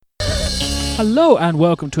Hello and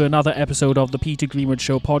welcome to another episode of the Peter Greenwood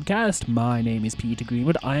Show podcast. My name is Peter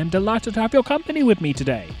Greenwood. I am delighted to have your company with me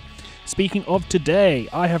today. Speaking of today,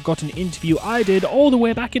 I have got an interview I did all the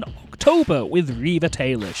way back in October with Riva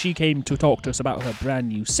Taylor. She came to talk to us about her brand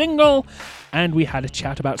new single, and we had a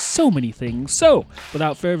chat about so many things. So,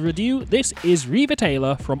 without further ado, this is Riva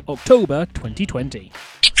Taylor from October 2020.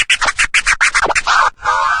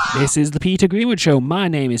 This is the Peter Greenwood Show. My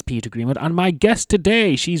name is Peter Greenwood, and my guest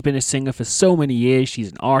today, she's been a singer for so many years.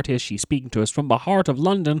 She's an artist. She's speaking to us from the heart of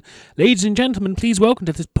London. Ladies and gentlemen, please welcome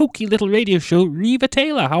to this pokey little radio show, Riva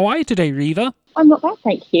Taylor. How are you today, Riva? I'm not bad,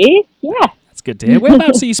 thank you. Yeah. That's good to hear.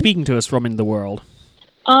 Whereabouts are you speaking to us from in the world?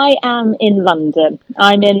 I am in London.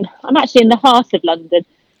 I'm actually in the heart of London.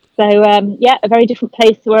 So, a very different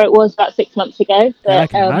place to where it was about 6 months ago. But, I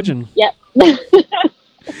can imagine. Yeah.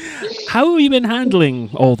 How have you been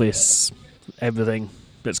handling all this, everything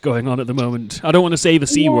that's going on at the moment? I don't want to say the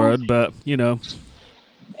C word, but, you know.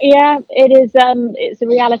 Yeah, it is. It's a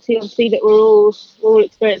reality, obviously, that we're all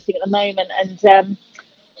experiencing at the moment. And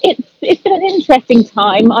it's been an interesting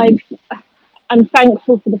time. I'm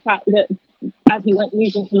thankful for the fact that as we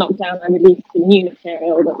moved into lockdown, I released some new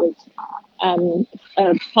material that was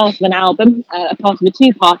a part of an album, a part of a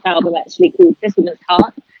two-part album actually called Fisherman's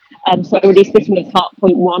Heart. So I released Fisherman's Heart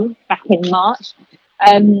Point 1 back in March.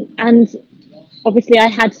 And obviously I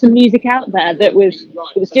had some music out there that was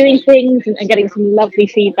doing things and getting some lovely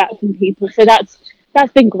feedback from people. So that's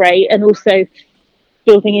been great. And also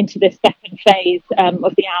building into this second phase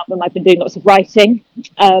of the album, I've been doing lots of writing.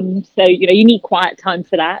 So, you need quiet time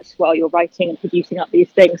for that while you're writing and producing up these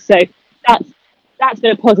things. So that's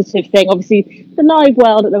been a positive thing. Obviously, the live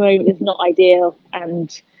world at the moment is not ideal,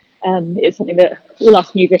 and it's something that all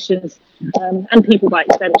us musicians and people by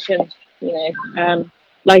extension,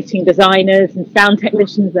 lighting designers and sound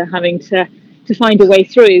technicians are having to find a way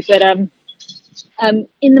through. But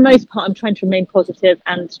in the most part, I'm trying to remain positive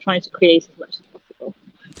and trying to create as much as possible.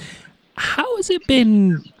 How has it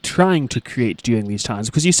been trying to create during these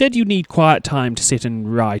times? Because you said you need quiet time to sit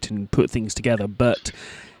and write and put things together, but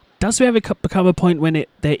does there ever become a point when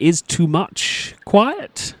there is too much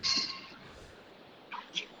quiet?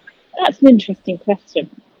 That's an interesting question.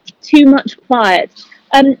 Too much quiet.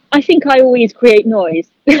 I think I always create noise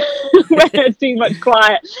when there's too much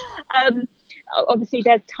quiet. Obviously,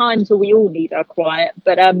 there's times where we all need our quiet,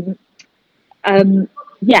 but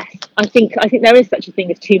yes, I think there is such a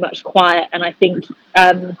thing as too much quiet, and I think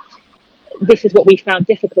this is what we found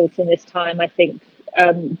difficult in this time. I think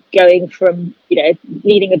going from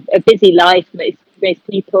leading a busy life, most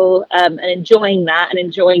people, and enjoying that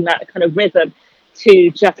kind of rhythm,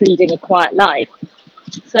 to just leading a quiet life.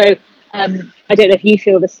 So I don't know if you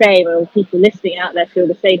feel the same, or people listening out there feel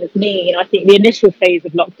the same as me. I think the initial phase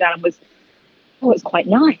of lockdown was, it's quite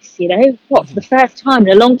nice, for the first time in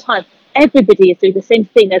a long time, everybody is doing the same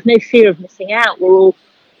thing. There's no fear of missing out. We're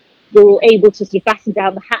all able to sort of batten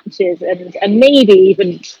down the hatches and maybe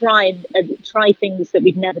even try things that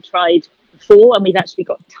we've never tried before, and we've actually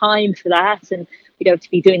got time for that, and we don't have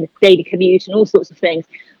to be doing the daily commute and all sorts of things.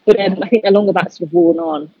 But I think the longer that's sort of worn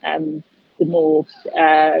on, the more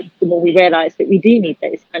we realise that we do need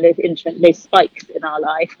those kind of those spikes in our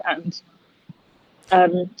life and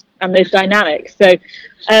those dynamics. So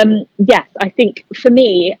yes, I think for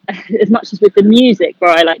me, as much as with the music where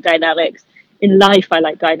I like dynamics, in life I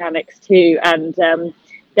like dynamics too. And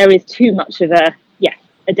there is too much of a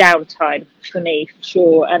downtime for me, for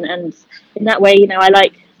sure. And in that way, I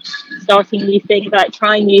like starting new things, I like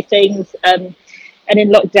trying new things. And in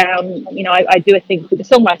lockdown, I do a thing called the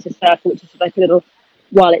Songwriter Circle, which is like a little,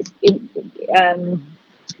 while it's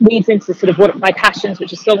leads into sort of one of my passions,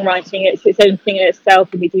 which is songwriting. It's its own thing in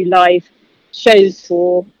itself, and we do live shows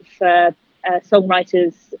for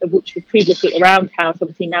songwriters, which were previously at Roundhouse.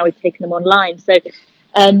 Obviously, now we've taken them online. So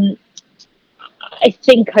I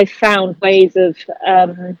think I found ways of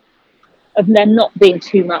there not being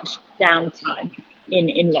too much downtime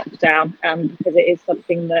in lockdown, because it is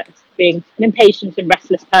something that, being an impatient and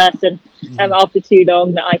restless person after too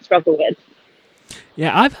long, that I struggle with.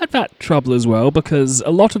 Yeah, I've had that trouble as well, because a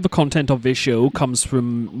lot of the content of this show comes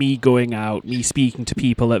from me going out, me speaking to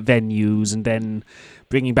people at venues, and then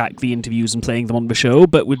bringing back the interviews and playing them on the show.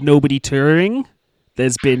 But with nobody touring,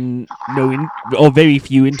 there's been or very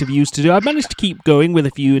few interviews to do. I've managed to keep going with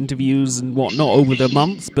a few interviews and whatnot over the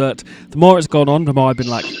months, but the more it's gone on, the more I've been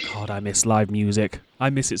like, God, I miss live music. I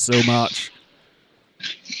miss it so much.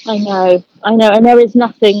 I know, and there is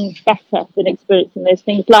nothing better than experiencing those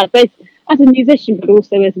things live, both as a musician but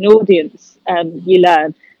also as an audience. You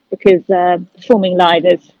learn, because performing live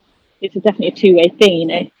is definitely a two-way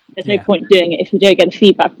thing. There's no Yeah. point doing it if you don't get the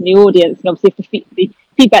feedback from the audience. And obviously, if the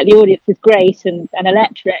feedback of the audience is great and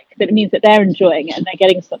electric, then it means that they're enjoying it and they're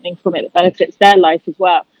getting something from it that benefits their life as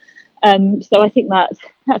well. So I think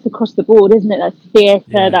that's across the board, isn't it? That's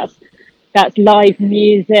theatre, Yeah. that's live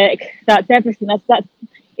music, that's everything. That's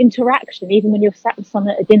interaction, even when you're sat with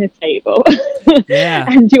someone at a dinner table Yeah.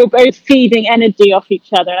 and you're both feeding energy off each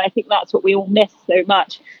other. And I think that's what we all miss so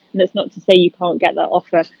much. And that's not to say you can't get that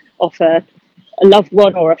off a loved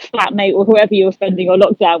one or a flatmate or whoever you're spending your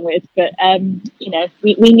lockdown with. But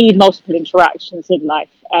we need multiple interactions in life.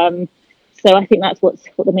 So I think that's what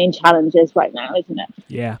the main challenge is right now, isn't it?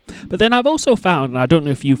 Yeah. But then I've also found, and I don't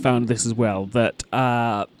know if you found this as well, that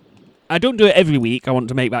I don't do it every week. I want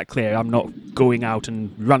to make that clear. I'm not going out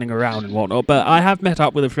and running around and whatnot. But I have met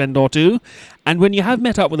up with a friend or two. And when you have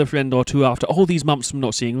met up with a friend or two after all these months from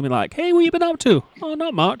not seeing them, you're like, hey, what you been up to? Oh,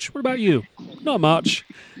 not much. What about you? Not much.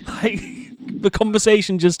 Like, the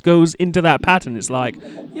conversation just goes into that pattern. It's like,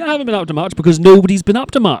 yeah, I haven't been up to much because nobody's been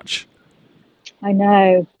up to much. I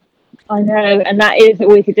know, and that is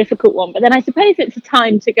always a difficult one. But then I suppose it's a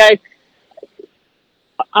time to go,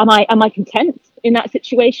 am I content in that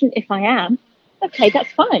situation? If I am, okay,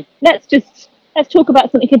 that's fine. Let's talk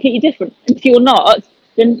about something completely different. And if you're not,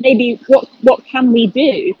 then maybe what can we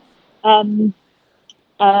do um,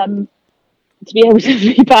 to be able to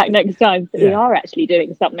be back next time that we are actually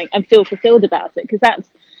doing something and feel fulfilled about it? Because that's,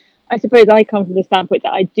 I suppose, I come from the standpoint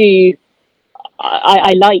that I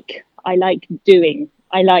like doing.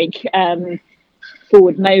 I like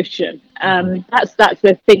forward motion. That's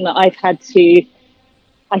the thing that I've had to.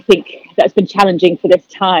 I think that's been challenging for this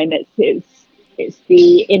time. It's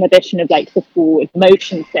the inhibition of like the forward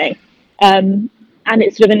motion thing, and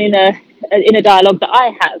it's sort of an inner dialogue that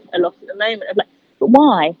I have a lot at the moment of like, but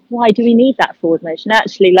why? Why do we need that forward motion?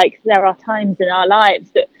 Actually, like there are times in our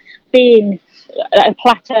lives that being at a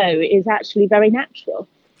plateau is actually very natural,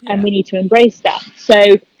 and we need to embrace that.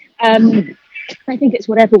 So. I think it's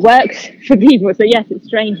whatever works for people. So yes, it's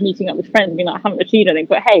strange meeting up with friends and being like, I haven't achieved anything,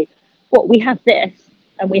 but hey, we have this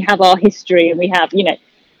and we have our history and we have,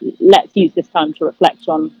 let's use this time to reflect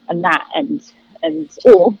on and that and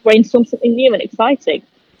or brainstorm something new and exciting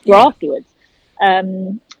for afterwards.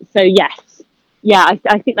 So yes, yeah,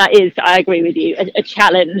 I think that is, I agree with you, a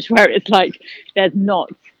challenge where it's like there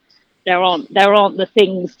aren't the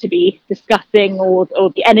things to be discussing or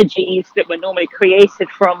the energies that were normally created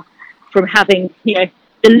from having the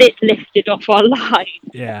lid lifted off our lives.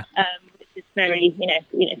 Yeah. Which is very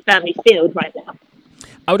family field right now.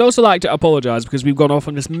 I would also like to apologise because we've gone off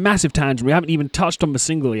on this massive tangent. We haven't even touched on the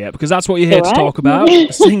single yet because that's what you're here to talk about.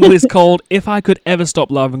 The single is called "If I Could Ever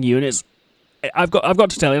Stop Loving You," and it's I've got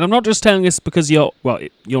to tell you, and I'm not just telling this because you're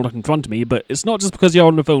not in front of me, but it's not just because you're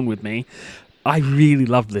on the phone with me. I really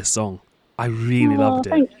loved this song. I really loved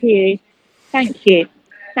it. Thank you,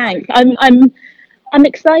 thanks. I'm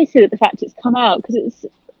excited at the fact it's come out because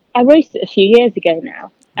I wrote it a few years ago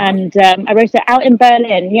now, and I wrote it out in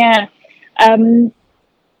Berlin. Yeah.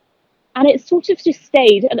 And it's sort of just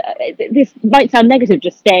stayed. This might sound negative,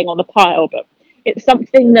 just staying on the pile, but it's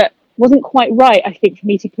something that wasn't quite right, I think, for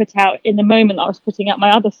me to put out in the moment that I was putting out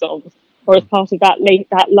my other songs, or as part of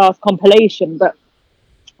that last compilation. But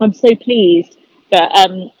I'm so pleased that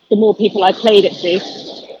the more people I played it to,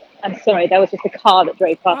 I'm sorry, there was just a car that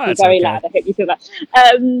drove past me very loud. I hope you feel that.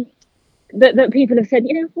 That people have said,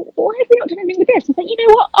 why have we not done anything with this? I think, you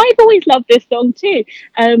know what, I've always loved this song too.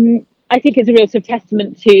 I think it's a real sort of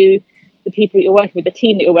testament to the people that you're working with, the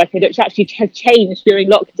team that you're working with, which actually has changed during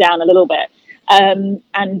lockdown a little bit, and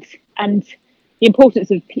the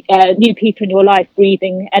importance of new people in your life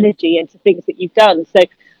breathing energy into things that you've done. So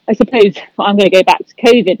I suppose I'm going to go back to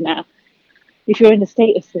COVID now. If you're in a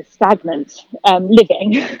state of stagnant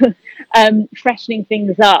living, freshening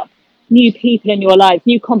things up, new people in your life,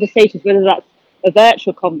 new conversations, whether that's a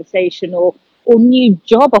virtual conversation or new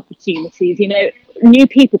job opportunities, new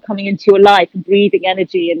people coming into your life and breathing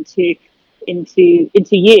energy into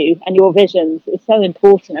you and your visions is so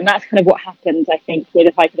important. And that's kind of what happened, I think, with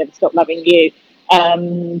If I Could Ever Stop Loving You.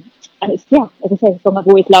 And it's, as I say, a song I've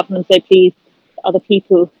always loved, and I'm so pleased that other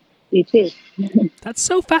people do too. That's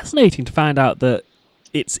so fascinating to find out that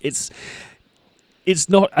it's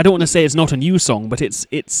not. I don't want to say it's not a new song, but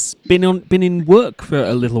it's been in work for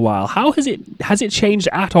a little while. How has it changed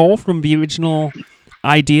at all from the original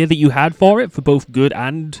idea that you had for it, for both good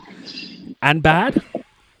and bad?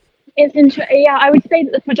 It's interesting. Yeah, I would say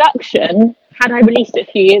that the production, had I released it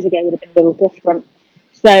a few years ago, would have been a little different.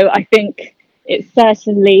 So I think it's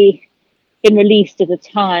certainly been released at a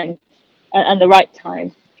time and the right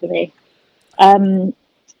time for me.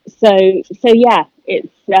 So yeah, it's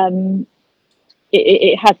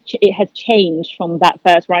it has changed from that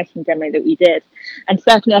first writing demo that we did. And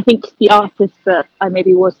certainly I think the artist that I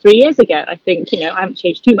maybe was 3 years ago, I think, I haven't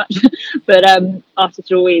changed too much, but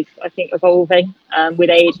artists are always, I think, evolving with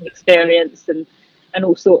age and experience and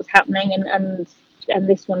all sorts happening, and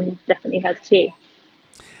this one definitely has too.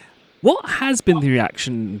 What has been the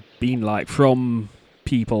reaction been like from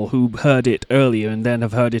people who heard it earlier and then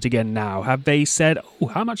have heard it again now? Have they said,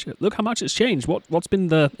 "Oh, look how much it's changed"? What's been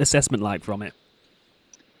the assessment like from it?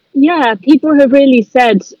 Yeah, people have really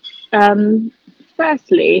said,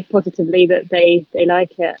 firstly, positively that they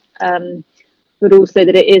like it, but also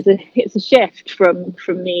that it's a shift from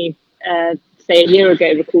me, say a year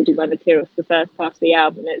ago, recording my material for the first part of the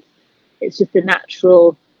album. It's just a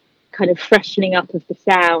natural kind of freshening up of the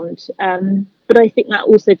sound. But I think that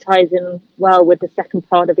also ties in well with the second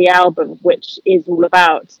part of the album, which is all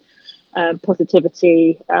about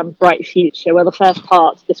positivity, bright future. Well, the first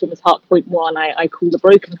part, This Woman's Heart Point One, I call the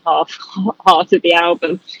broken heart of the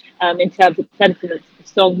album in terms of sentiments of the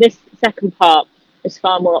song. This second part is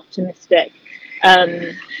far more optimistic.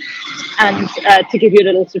 And to give you a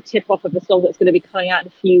little sort of tip off of the song that's going to be coming out in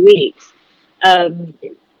a few weeks,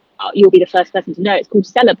 you'll be the first person to know. It's called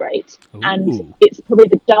Celebrate. Ooh. And it's probably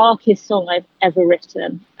the darkest song I've ever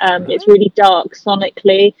written. It's really dark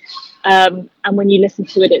sonically, and when you listen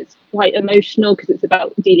to it, it's quite emotional because it's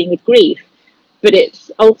about dealing with grief, but it's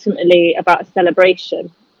ultimately about a celebration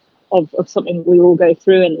of something we all go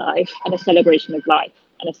through in life, and a celebration of life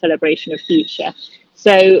and a celebration of future.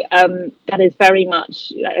 So that is very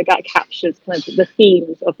much, that captures kind of the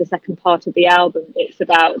themes of the second part of the album. It's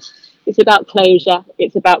about closure,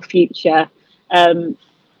 it's about future, and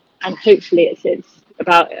hopefully it's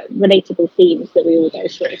about relatable themes that we all go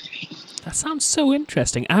through. That sounds so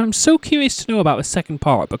interesting. And I'm so curious to know about the second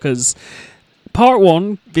part, because part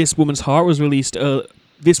one, This Woman's Heart, was released.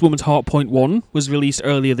 This Woman's Heart Point One was released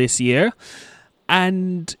earlier this year,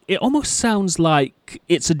 and it almost sounds like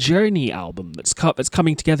it's a journey album that's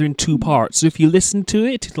coming together in two parts. So if you listen to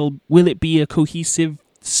it, will it be a cohesive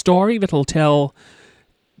story that'll tell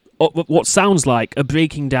what sounds like a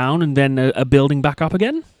breaking down and then a building back up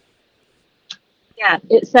again? Yeah,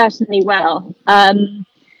 it certainly will.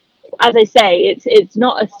 As I say, it's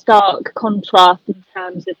not a stark contrast in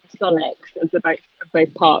terms of the sonics of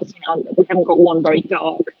both parts. We haven't got one very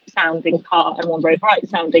dark sounding part and one very bright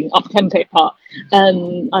sounding up tempo part.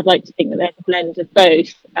 I'd like to think that there's a blend of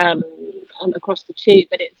both across the two,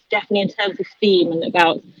 but it's definitely in terms of theme and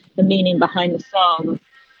about the meaning behind the song.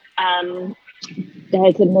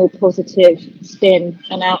 There's a more positive spin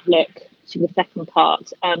and outlook to the second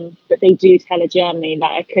part, but they do tell a journey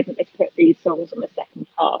that I couldn't have put these songs on the second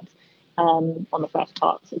part, on the first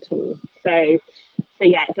part at all. So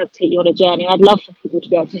yeah, it does take you on a journey. I'd love for people to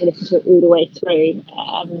be able to listen to it all the way through,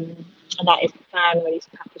 and that is the plan, really, to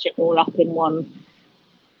package it all up in one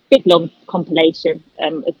big long compilation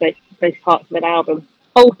of both parts of an album,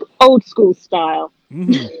 old school style.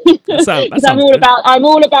 That sounds I'm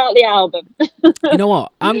all about the album. You know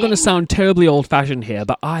what? I'm going to sound terribly old-fashioned here,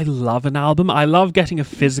 but I love an album. I love getting a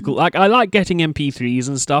physical... I like getting MP3s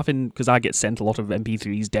and stuff, because I get sent a lot of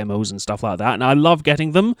MP3s, demos and stuff like that, and I love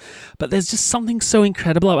getting them. But there's just something so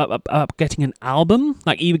incredible about getting an album,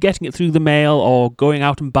 like either getting it through the mail or going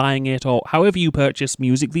out and buying it, or however you purchase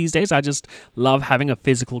music these days. I just love having a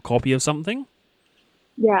physical copy of something.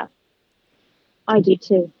 Yeah, I do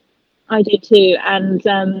too. And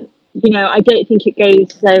I don't think it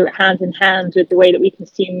goes so hand in hand with the way that we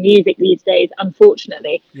consume music these days,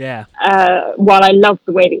 unfortunately. Yeah. While I love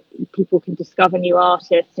the way that people can discover new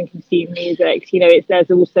artists and consume music,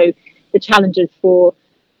 there's also the challenges for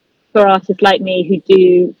artists like me who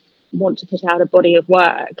do want to put out a body of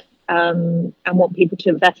work, and want people to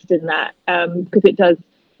invest in that, because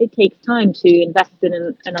it takes time to invest in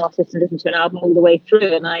an artist and listen to an album all the way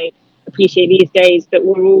through. And I appreciate these days that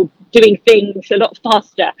we're all doing things a lot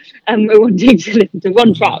faster, and we're wanting to listen to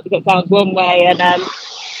one track that sounds one way. And I'm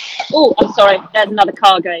sorry, there's another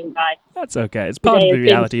car going by. That's okay. It's part of the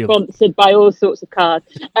reality of sponsored by all sorts of cars.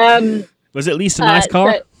 Was it at least a nice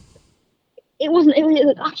car? So it wasn't. It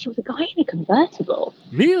was a guy in a convertible.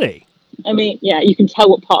 Really? I mean, yeah, you can tell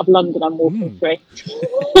what part of London I'm walking through.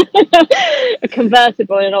 A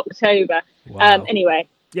convertible in October. Wow. Anyway.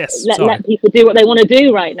 Yes, let people do what they want to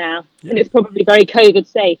do right now. Yeah. And it's probably very COVID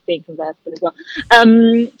safe being convertible as well.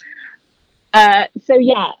 So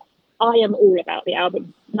yeah, I am all about the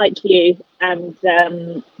album, like you, and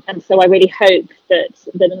so I really hope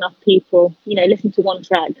that enough people, listen to one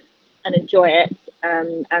track and enjoy it,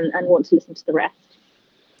 and want to listen to the rest.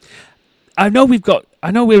 I know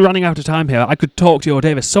we're running out of time here. I could talk to you all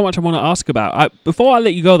day. There's so much I want to ask about. Before I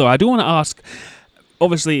let you go, though, I do want to ask,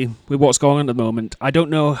 obviously, with what's going on at the moment, I don't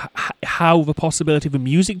know how the possibility of a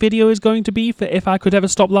music video is going to be for If I Could Ever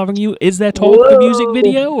Stop Loving You. Is there talk of a music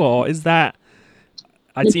video, or is that...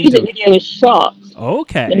 The music video is shot.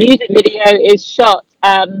 Okay. The music video is shot.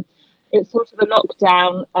 It's sort of a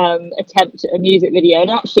lockdown attempt at a music video,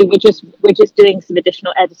 and actually we're just doing some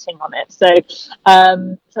additional editing on it. So,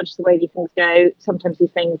 such as the way these things go, sometimes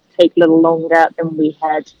these things take a little longer than we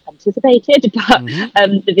had anticipated, but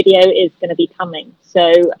the video is going to be coming.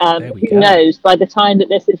 So, who knows? By the time that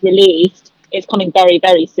this is released, it's coming very,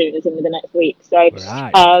 very soon, as in the next week. So,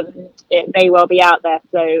 it may well be out there.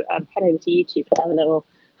 So, head over to YouTube and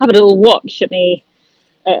have a little watch at me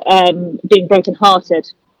being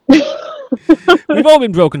brokenhearted. We've all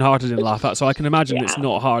been brokenhearted in Laugh At, so I can imagine it's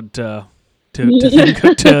not hard to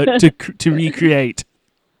recreate.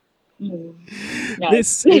 No.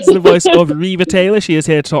 This is the voice of Riva Taylor. She is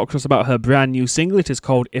here to talk to us about her brand new single. It is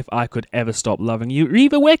called If I Could Ever Stop Loving You.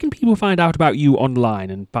 Riva, where can people find out about you online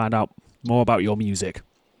and find out more about your music?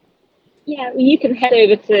 Yeah, well, you can head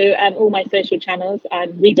over to all my social channels,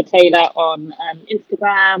 Riva Taylor on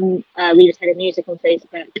Instagram, Riva Taylor Music on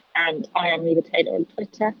Facebook, and I am Riva Taylor on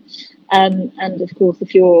Twitter. And of course,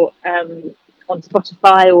 if you're on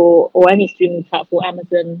Spotify or any streaming platform,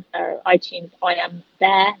 Amazon, iTunes, I am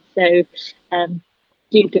there. So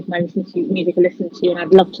do give my music a listen to, and I'd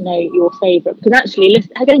love to know your favourite, because actually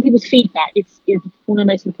getting people's feedback is one of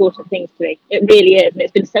the most important things to me. It really is, and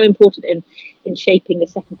it's been so important in shaping the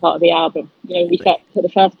second part of the album. You know, we put the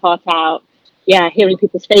first part out, hearing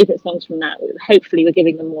people's favourite songs from that, hopefully we're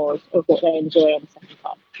giving them more of what they enjoy on the second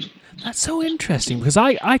part. That's so interesting, because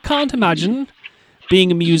I can't imagine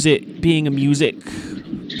being a music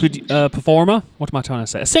performer. What am I trying to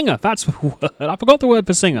say? A singer. That's the word. I forgot the word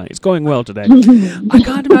for singer. It's going well today. I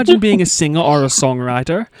can't imagine being a singer or a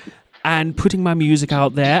songwriter and putting my music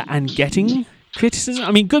out there and getting criticism.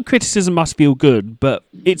 I mean, good criticism must feel good, but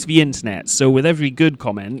it's the internet. So with every good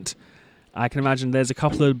comment, I can imagine there's a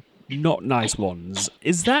couple of not nice ones.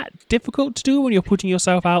 Is that difficult to do when you're putting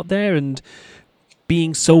yourself out there and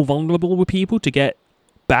being so vulnerable with people to get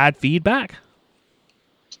bad feedback?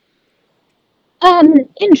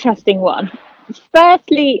 Interesting one.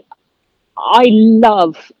 Firstly, I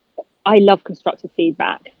love constructive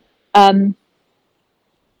feedback. Having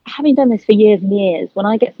done this for years and years, when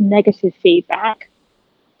I get some negative feedback,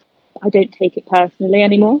 I don't take it personally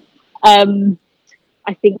anymore. I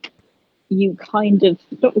think you kind of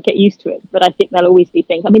don't get used to it, but I think there'll always be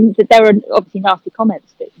things. I mean, there are obviously nasty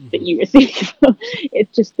comments that you receive.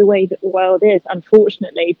 It's just the way that the world is,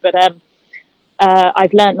 unfortunately. But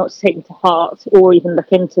I've learned not to take them to heart or even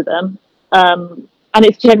look into them. And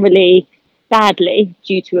it's generally, sadly,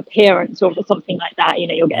 due to appearance or something like that. You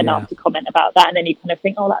know, you'll get a nasty comment about that, and then you kind of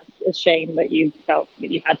think, oh, that's a shame that you felt that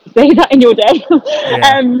you had to say that in your day.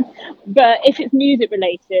 But if it's music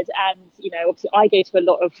related, and, you know, obviously I go to a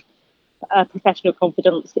lot of professional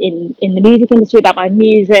confidence in the music industry about my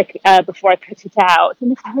music before I put it out.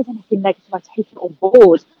 And if there is anything negative, I take it on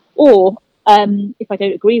board. Or if I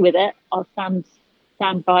don't agree with it, I'll stand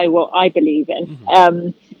by what I believe in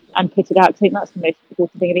and put it out. I think that's the most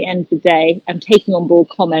important thing at the end of the day. I'm taking on board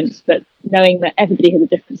comments, but knowing that everybody has a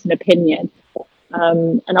difference in opinion.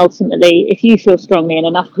 And ultimately, if you feel strongly and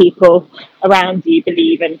enough people around you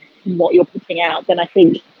believe in what you're putting out, then I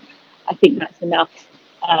think that's enough.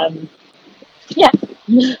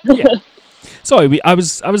 Sorry, I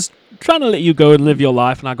was trying to let you go and live your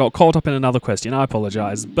life, and I got caught up in another question. I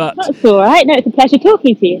apologise, but that's all right. No, it's a pleasure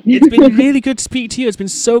talking to you. It's been really good to speak to you. It's been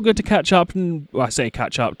so good to catch up,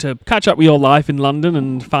 catch up with your life in London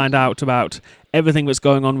and find out about everything that's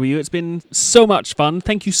going on with you. It's been so much fun.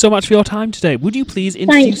 Thank you so much for your time today. Would you please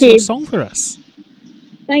introduce your song for us?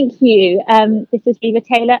 Thank you. This is Riva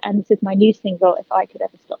Taylor, and this is my new single, If I Could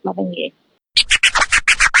Ever Stop Loving You.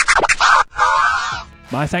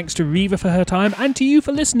 My thanks to Riva for her time, and to you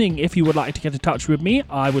for listening. If you would like to get in touch with me,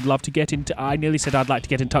 I would love to get into... I nearly said I'd like to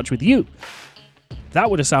get in touch with you. That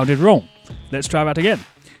would have sounded wrong. Let's try that again.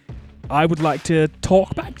 I would like to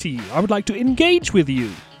talk back to you. I would like to engage with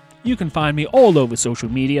you. You can find me all over social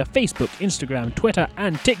media: Facebook, Instagram, Twitter,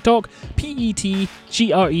 and TikTok.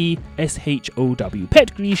 PETGRESHOW.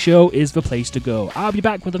 Petgree Show is the place to go. I'll be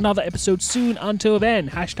back with another episode soon. Until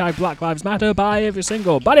then, #Black Lives Matter. Bye, every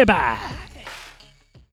single. Bye.